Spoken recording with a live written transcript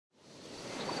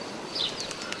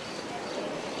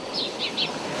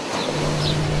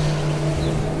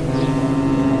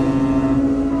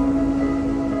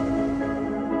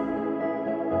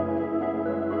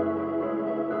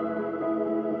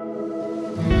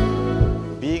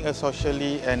a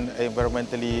socially and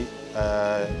environmentally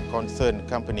concerned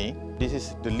company, this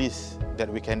is the least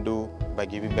that we can do by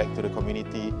giving back to the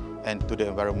community and to the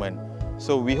environment.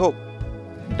 So we hope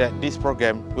that this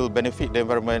program will benefit the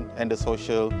environment and the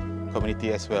social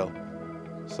community as well.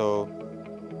 So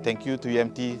thank you to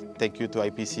UMT, thank you to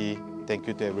IPC, thank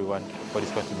you to everyone for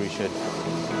this contribution.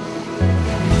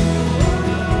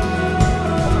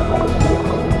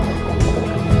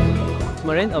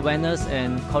 Marine Awareness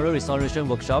and Coral Restoration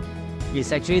Workshop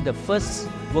is actually the first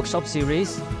workshop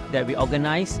series that we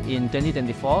organized in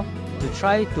 2024 to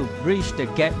try to bridge the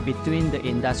gap between the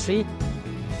industry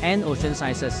and ocean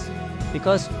sciences,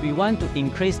 because we want to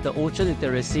increase the ocean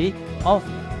literacy of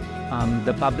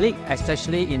the public,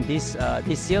 especially in this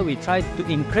year. We try to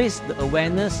increase the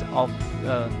awareness of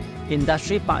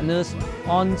industry partners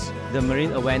on the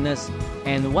marine awareness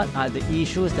and what are the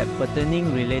issues that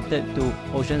pertaining related to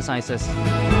ocean sciences.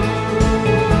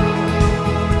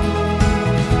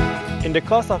 In the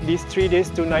course of this 3 days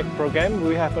 2 night program,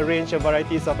 we have arranged a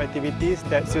variety of activities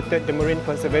that suited the marine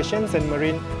conservation and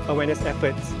marine awareness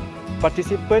efforts.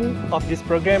 Participants of this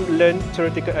program learn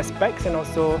theoretical aspects and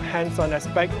also hands-on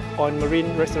aspects on marine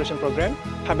restoration program,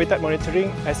 habitat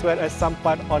monitoring, as well as some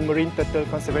part on marine turtle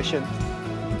conservation.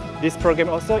 This program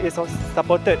also is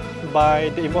supported by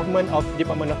the involvement of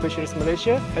Department of Fisheries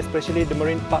Malaysia, especially the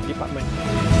Marine Park Department.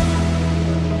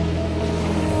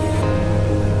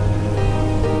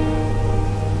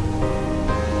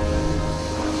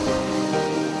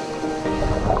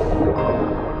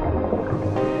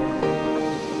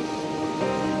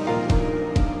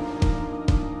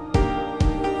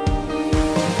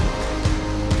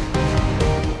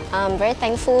 I'm very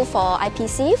thankful for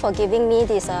IPC for giving me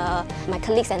this, my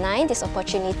colleagues and I, this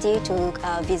opportunity to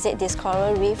visit this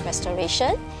coral reef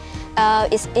restoration.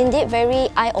 It's indeed very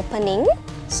eye-opening.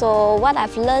 So what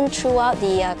I've learned throughout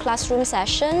the classroom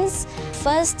sessions,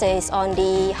 first is on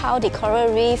how the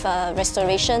coral reef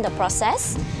restoration, the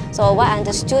process. So what I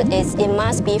understood is it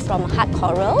must be from hard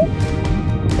coral.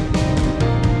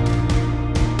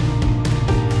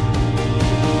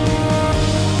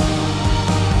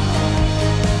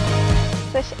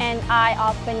 Such an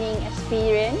eye-opening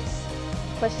experience.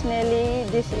 Personally,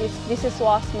 this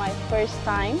was my first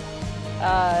time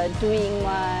doing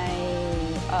my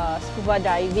scuba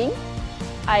diving.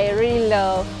 I really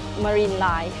love marine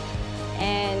life,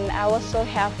 and I was so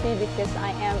happy because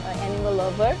I am an animal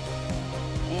lover,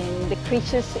 and the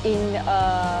creatures in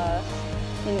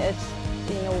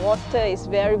the water is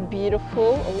very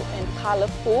beautiful and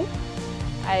colorful.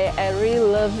 I really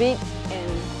love it,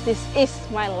 and this is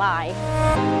my life.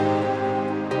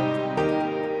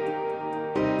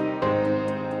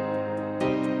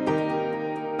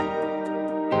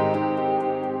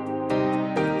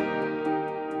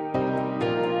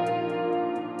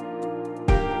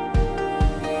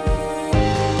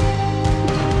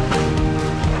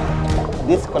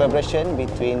 This collaboration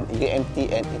between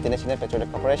UMT and International Petroleum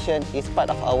Corporation is part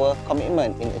of our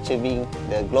commitment in achieving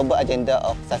the global agenda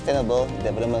of sustainable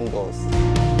development goals.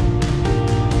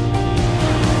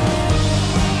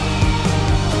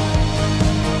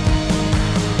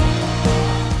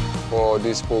 For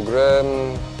this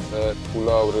program at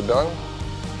Pulau Redang,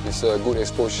 it's a good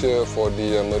exposure for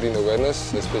the marine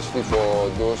awareness, especially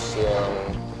for those yang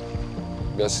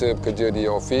biasa bekerja di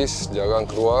office, jarang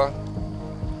keluar.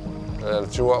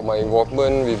 Throughout my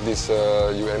involvement with this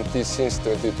UMT since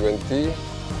 2020,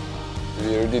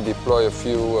 we already deploy a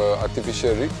few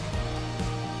artificial reef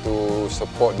to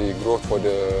support the growth for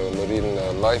the marine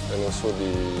life and also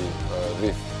the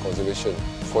reef conservation.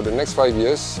 For the next 5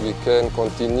 years, we can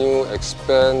continue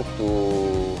expand to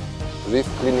reef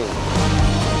cleaning.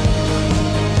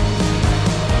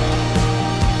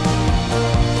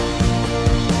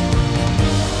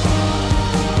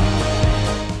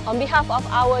 On behalf of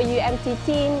our UMT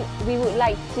team, we would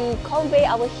like to convey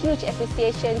our huge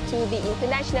appreciation to the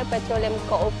International Petroleum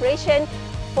Corporation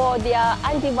for their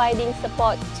undivided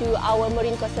support to our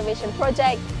marine conservation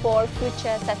project for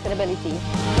future sustainability.